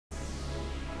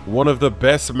One of the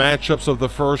best matchups of the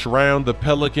first round, the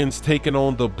Pelicans taking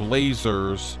on the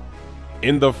Blazers.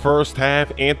 In the first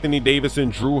half, Anthony Davis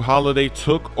and Jrue Holiday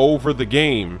took over the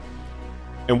game.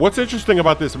 And what's interesting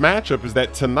about this matchup is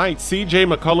that tonight,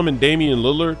 CJ McCollum and Damian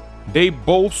Lillard, they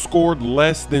both scored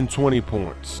less than 20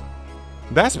 points.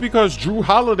 That's because Jrue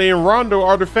Holiday and Rondo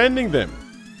are defending them.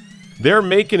 They're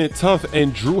making it tough,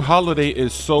 and Jrue Holiday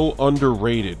is so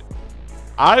underrated.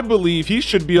 I believe he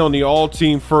should be on the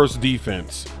all-team first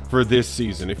defense for this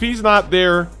season. If he's not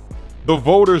there, the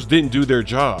voters didn't do their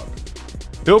job.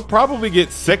 He'll probably get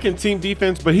second-team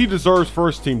defense, but he deserves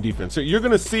first-team defense. So you're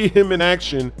going to see him in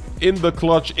action in the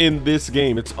clutch in this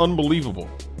game. It's unbelievable.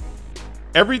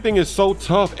 Everything is so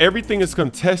tough. Everything is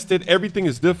contested. Everything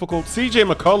is difficult.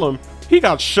 CJ McCollum, he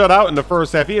got shut out in the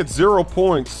first half. He had 0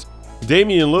 points.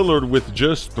 Damian Lillard with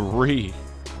just 3.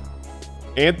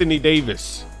 Anthony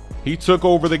Davis, he took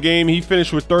over the game. He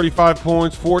finished with 35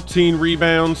 points, 14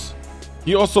 rebounds.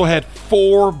 He also had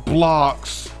 4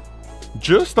 blocks.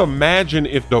 Just imagine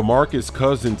if DeMarcus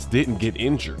Cousins didn't get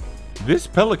injured. This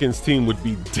Pelicans team would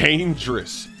be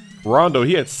dangerous. Rondo,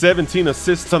 he had 17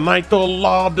 assists tonight. The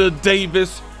lob to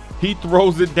Davis. He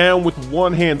throws it down with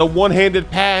one hand. The one-handed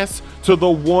pass to the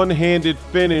one-handed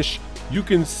finish. You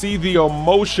can see the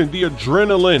emotion, the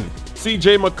adrenaline.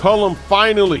 CJ McCollum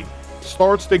finally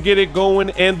starts to get it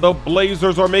going, and the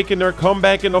Blazers are making their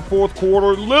comeback in the fourth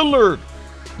quarter. Lillard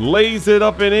lays it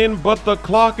up and in, but the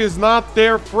clock is not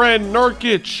their friend.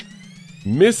 Nurkic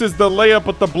misses the layup,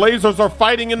 but the Blazers are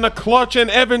fighting in the clutch, and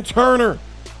Evan Turner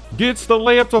gets the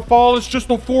layup to fall. It's just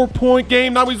a 4-point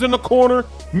game. Now he's in the corner,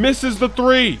 misses the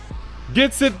 3,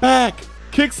 gets it back,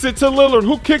 kicks it to Lillard,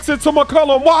 who kicks it to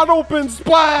McCollum. Wide open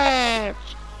splash.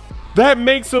 That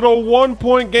makes it a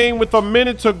 1-point game with a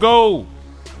minute to go.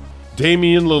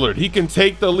 Damian Lillard, he can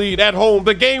take the lead at home.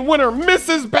 The game winner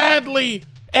misses badly,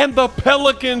 and the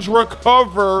Pelicans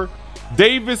recover.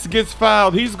 Davis gets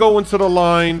fouled. He's going to the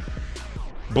line.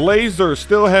 Blazers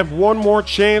still have one more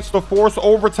chance to force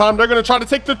overtime. They're going to try to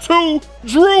take the 2.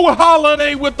 Jrue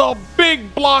Holiday with a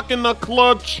big block in the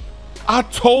clutch. I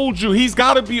told you, he's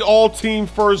got to be all-team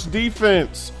first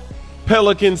defense.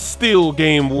 Pelicans steal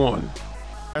game 1.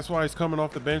 That's why he's coming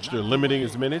off the bench. They're limiting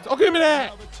his minutes. Oh, give me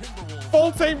that.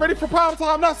 Fultz ain't ready for prime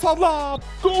time. That's a lob.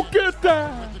 Go get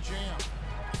that.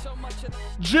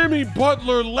 Jimmy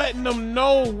Butler letting them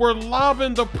know we're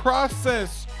lobbing the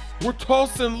process. We're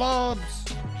tossing lobs.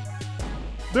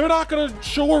 They're not going to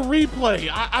show a replay.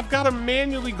 I've got to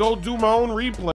manually go do my own replay.